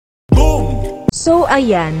Boom! So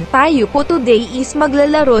ayan, tayo po today is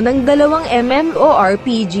maglalaro ng dalawang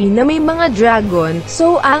MMORPG na may mga dragon.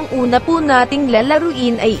 So ang una po nating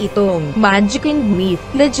lalaruin ay itong Magic and Myth,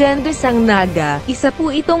 Legenda sang Naga. Isa po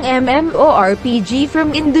itong MMORPG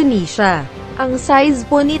from Indonesia. Ang size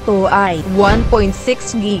po nito ay 1.6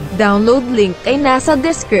 GB. Download link ay nasa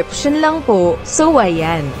description lang po. So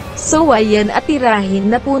ayan at tirahin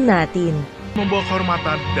na po natin. Membawa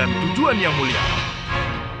kehormatan dan tujuan yang mulia.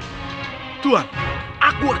 Tuan,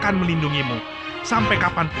 aku akan melindungimu sampai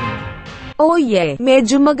kapanpun. Oh yeah,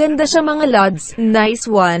 medyo maganda siya mga lods. Nice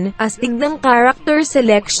one, astig ng character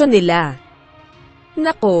selection nila.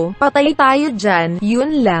 Nako, patay tayo dyan.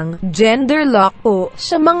 Yun lang, gender lock po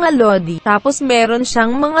siya mga lodi. Tapos meron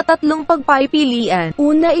siyang mga tatlong pagpipilian.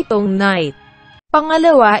 Una itong knight.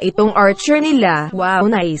 Pangalawa itong archer nila. Wow,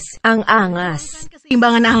 nice. Ang angas.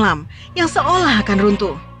 Keseimbangan alam yang seolah akan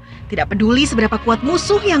runtuh. Tidak peduli seberapa kuat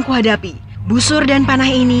musuh yang kuhadapi, busur dan panah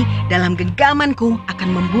ini dalam genggamanku akan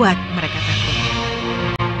membuat mereka takut.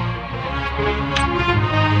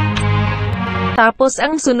 Tapos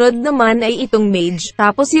ang sunod naman ay itong mage.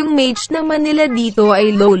 Tapos yung mage naman nila dito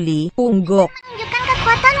ay lowly, punggok. Tunjukkan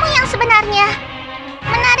kekuatanmu yang sebenarnya.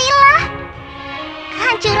 Menarilah.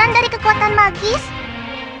 Kehancuran dari kekuatan magis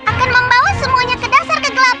akan membawa semuanya ke dasar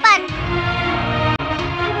kegelapan.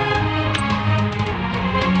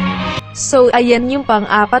 So ayan yung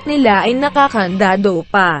pang-apat nila ay nakakandado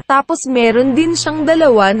pa. Tapos meron din siyang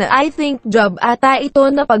dalawa na I think job ata ito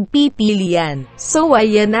na pagpipilian. So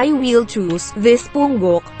ayan, I will choose this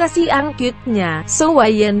punggok kasi ang cute niya. So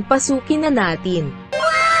ayan, pasukin na natin.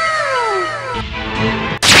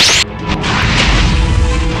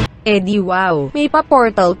 Eddie wow, may pa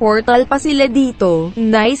portal pa sila dito.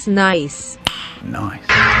 Nice.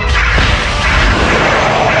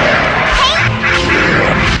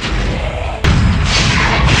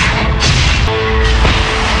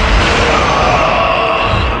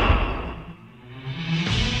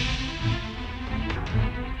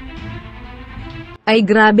 Ay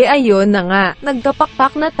grabe, ayon na nga,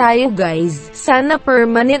 nagkapakpak na tayo guys, sana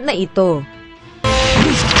permanent na ito.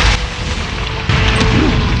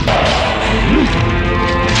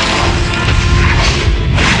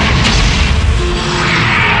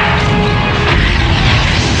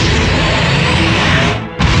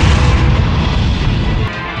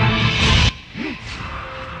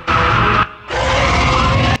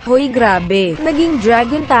 Hoy grabe, naging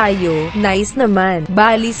dragon tayo, nice naman.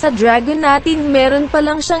 Bali sa dragon natin meron pa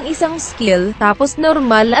lang siyang isang skill, tapos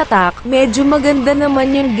normal attack, medyo maganda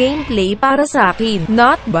naman yung gameplay para sa akin,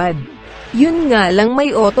 not bad. Yun nga lang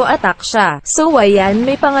may auto attack siya, so ayan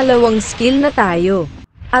may pangalawang skill na tayo.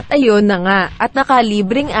 At ayun na nga, at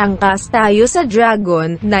nakalibreng angkas tayo sa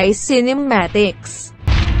dragon, nice cinematics.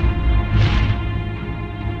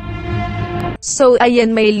 So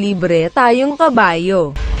ayan may libre tayong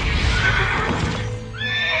kabayo.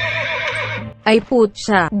 Ay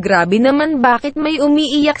putya, grabe naman bakit may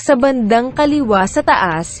umiiyak sa bandang kaliwa sa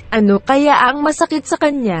taas, ano kaya ang masakit sa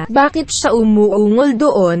kanya, bakit siya umuungol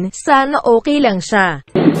doon, sana okay lang siya.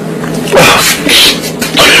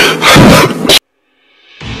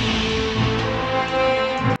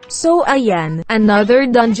 So ayan, another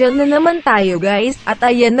dungeon na naman tayo guys, at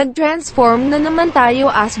ayan nag-transform na naman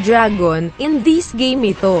tayo as dragon, in this game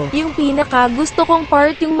ito, yung pinaka gusto kong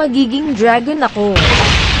part yung magiging dragon ako.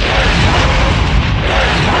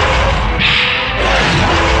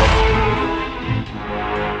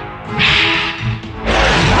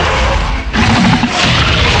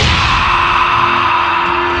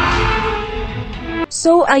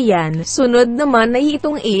 So ayan, sunod naman ay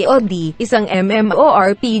itong AOD, isang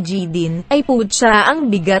MMORPG din. Ay putya, ang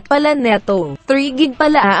bigat pala neto. 3 GB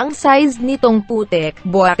pala ang size nitong putek,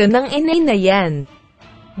 buwaka ng inay na yan.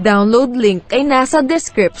 Download link ay nasa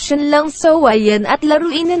description lang, so ayan at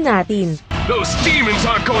laruin na natin. Those demons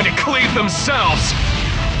aren't going to cleave themselves!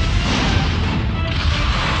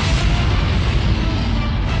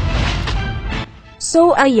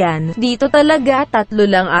 So ayan, dito talaga tatlo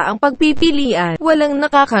lang ang pagpipilian, walang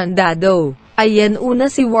nakakandado. Ayan una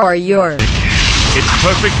si Warrior. Its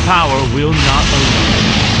perfect power will not alone.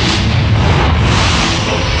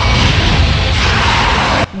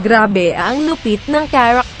 Grabe, ang lupit ng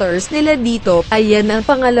characters nila dito. Ayan ang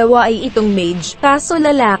pangalawa ay itong mage, kaso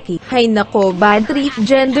lalaki. Hay nako, bad trip,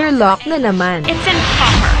 gender lock na naman. It's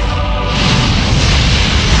improper.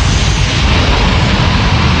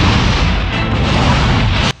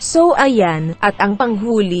 So ayan, at ang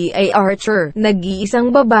panghuli ay Archer,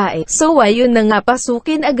 nag-iisang babae. So ayun na nga,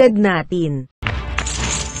 pasukin agad natin.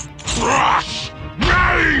 Crush!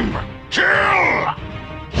 Name! Kill!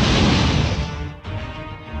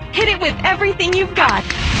 Hit it with everything you've got.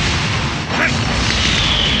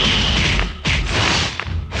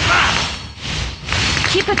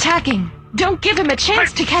 Keep attacking. Don't give him a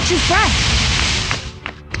chance to catch his breath.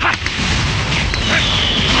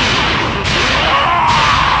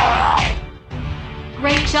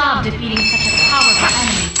 Great job defeating such a powerful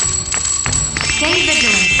enemy. Stay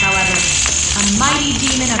vigilant, however. A mighty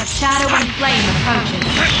demon of shadow and flame approaches.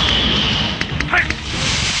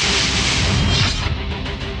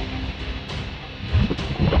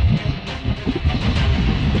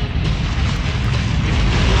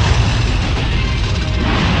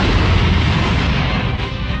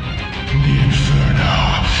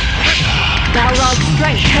 Balrog's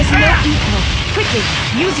strength has no equal. Quickly,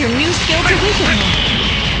 use your new skill to weaken him.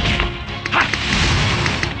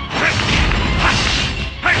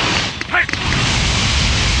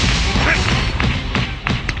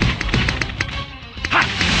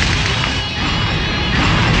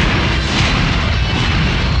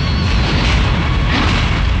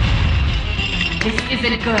 This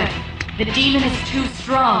isn't good. The demon is too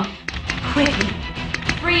strong. Quickly,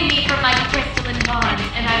 free me from my crystalline bonds,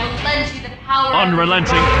 and I will lend you the power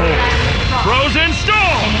Unrelenting of cold. Frozen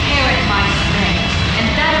storm! Inherit my strength, and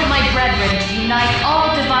that of my brethren to unite all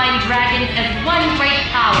divine dragons as one great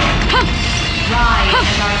power. Rise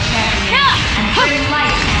as our champion, and bring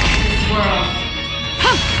light to this world.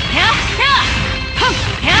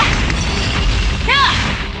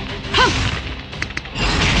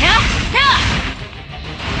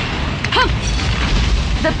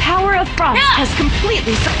 The power of frost has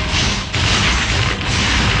completely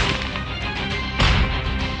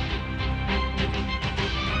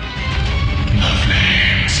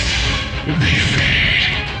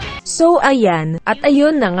So ayan, at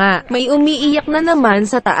ayun na nga, may umiiyak na naman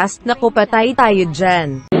sa taas. Naku, patay tayo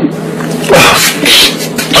dyan.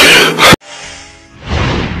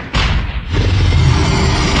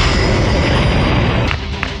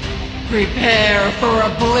 prepare for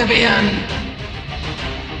oblivion.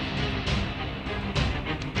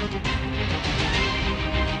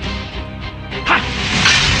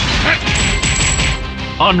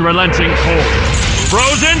 Unrelenting cold.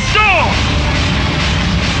 Frozen storm!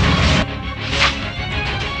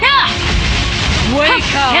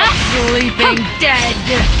 Wake up, sleeping dead!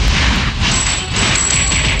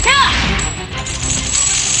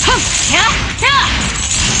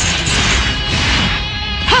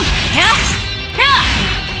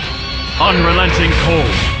 Unrelenting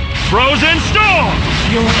cold. Frozen storm!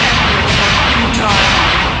 Your efforts are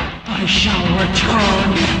futile. I shall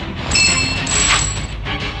return.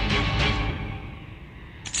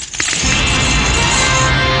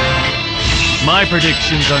 My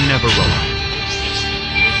predictions are never wrong.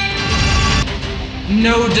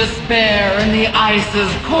 No despair in the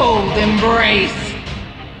ice's cold embrace.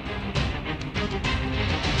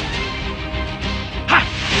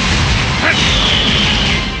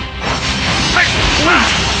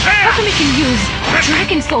 How come it can use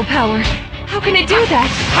Dragon Soul power? How can it do that?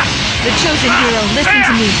 The chosen hero, listen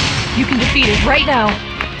to me. You can defeat it right now.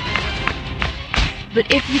 But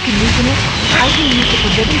if you can weaken it, I can use the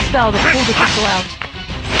forbidden spell to pull the crystal out.